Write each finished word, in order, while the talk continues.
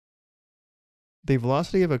The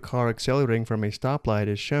velocity of a car accelerating from a stoplight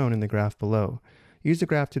is shown in the graph below. Use the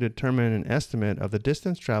graph to determine an estimate of the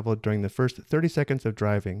distance traveled during the first 30 seconds of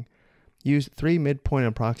driving. Use 3 midpoint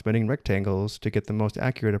approximating rectangles to get the most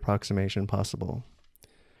accurate approximation possible.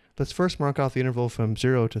 Let's first mark out the interval from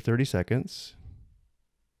 0 to 30 seconds.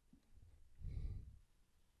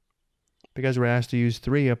 Because we're asked to use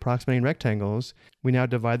 3 approximating rectangles, we now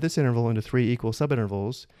divide this interval into 3 equal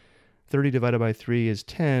subintervals. 30 divided by 3 is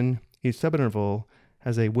 10. Each subinterval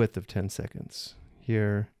has a width of 10 seconds,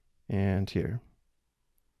 here and here.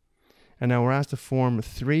 And now we're asked to form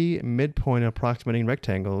 3 midpoint approximating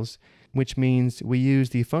rectangles, which means we use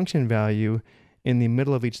the function value in the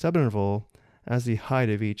middle of each subinterval as the height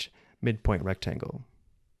of each midpoint rectangle.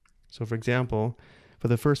 So for example, for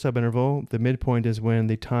the first subinterval, the midpoint is when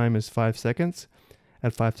the time is 5 seconds.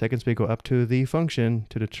 At 5 seconds, we go up to the function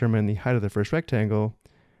to determine the height of the first rectangle.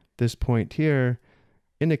 This point here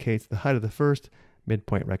indicates the height of the first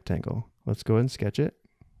midpoint rectangle. Let's go ahead and sketch it.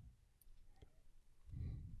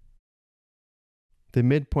 The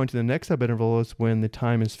midpoint in the next subinterval is when the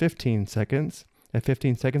time is 15 seconds. At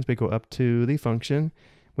 15 seconds, we go up to the function,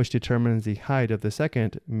 which determines the height of the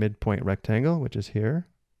second midpoint rectangle, which is here.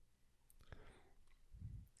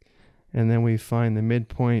 And then we find the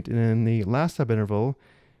midpoint in the last subinterval,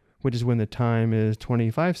 which is when the time is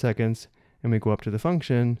 25 seconds, and we go up to the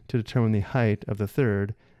function to determine the height of the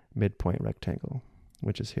third midpoint rectangle,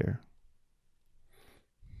 which is here.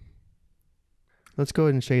 Let's go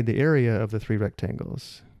ahead and shade the area of the 3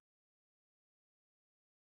 rectangles.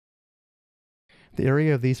 The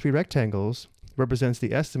area of these 3 rectangles represents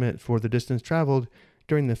the estimate for the distance traveled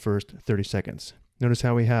during the first 30 seconds. Notice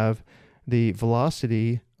how we have the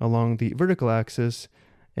velocity along the vertical axis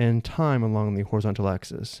and time along the horizontal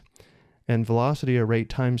axis. And velocity, or rate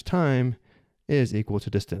times time, is equal to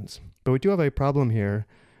distance. But we do have a problem here.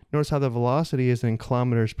 Notice how the velocity is in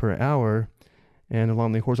kilometers per hour, and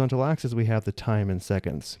along the horizontal axis we have the time in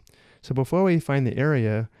seconds. So before we find the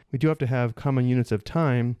area, we do have to have common units of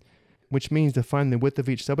time, which means to find the width of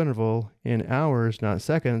each subinterval in hours, not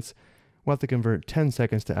seconds, we'll have to convert 10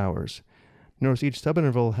 seconds to hours. Notice each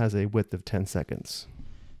subinterval has a width of 10 seconds.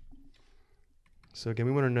 So again,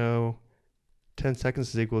 we want to know 10 seconds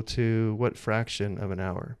is equal to what fraction of an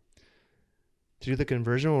hour? To do the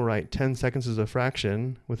conversion, we'll write 10 seconds as a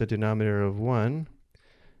fraction with a denominator of 1,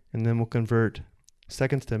 and then we'll convert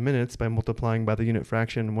seconds to minutes by multiplying by the unit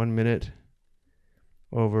fraction 1 minute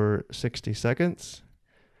over 60 seconds.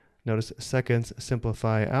 Notice seconds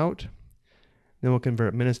simplify out. Then we'll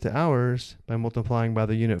convert minutes to hours by multiplying by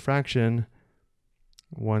the unit fraction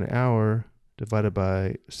 1 hour divided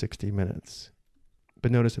by 60 minutes.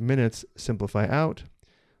 But notice minutes simplify out.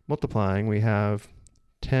 Multiplying, we have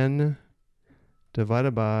 10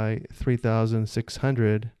 divided by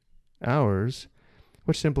 3,600 hours,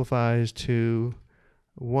 which simplifies to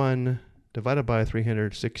 1 divided by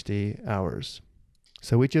 360 hours.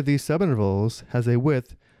 So each of these subintervals has a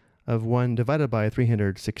width of 1 divided by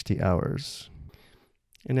 360 hours.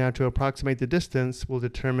 And now to approximate the distance, we'll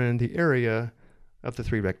determine the area of the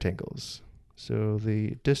 3 rectangles. So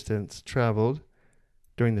the distance traveled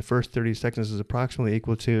during the first 30 seconds is approximately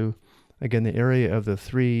equal to, again, the area of the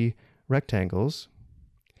 3 rectangles,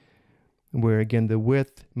 where again the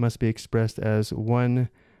width must be expressed as 1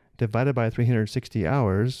 divided by 360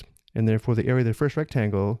 hours, and therefore the area of the first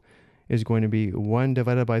rectangle is going to be 1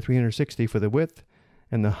 divided by 360 for the width,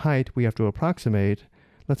 and the height we have to approximate,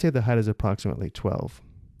 let's say the height is approximately 12.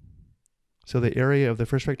 So the area of the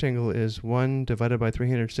first rectangle is 1 divided by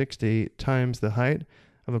 360 times the height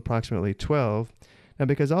of approximately 12. Now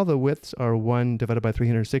because all the widths are 1 divided by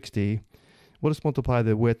 360, we'll just multiply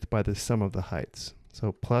the width by the sum of the heights.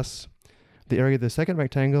 So plus the area of the second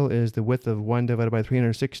rectangle is the width of 1 divided by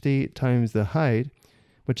 360 times the height,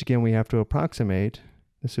 which again we have to approximate.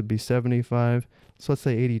 This would be 75, so let's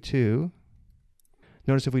say 82.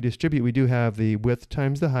 Notice if we distribute, we do have the width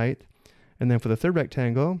times the height. And then for the third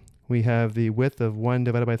rectangle, we have the width of 1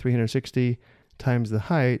 divided by 360 times the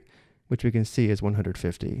height, which we can see is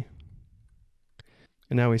 150.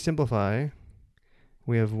 And now we simplify.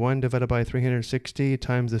 We have 1 divided by 360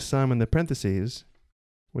 times the sum in the parentheses,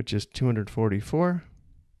 which is 244.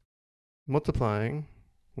 Multiplying,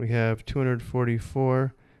 we have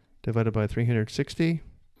 244 divided by 360,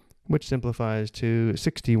 which simplifies to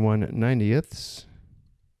 61/90ths,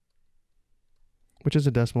 which is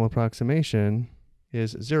a decimal approximation,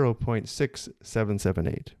 is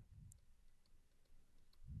 0.6778.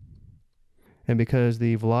 And because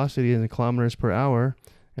the velocity is in kilometers per hour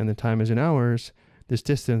and the time is in hours, this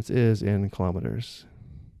distance is in kilometers.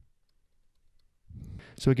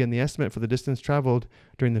 So again, the estimate for the distance traveled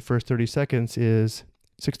during the first 30 seconds is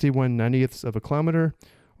 61/90ths of a kilometer,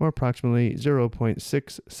 or approximately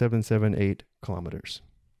 0.6778 kilometers.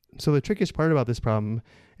 So the trickiest part about this problem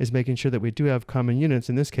is making sure that we do have common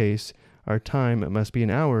units. In this case, our time must be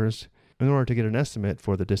in hours in order to get an estimate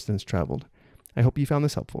for the distance traveled. I hope you found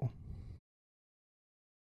this helpful.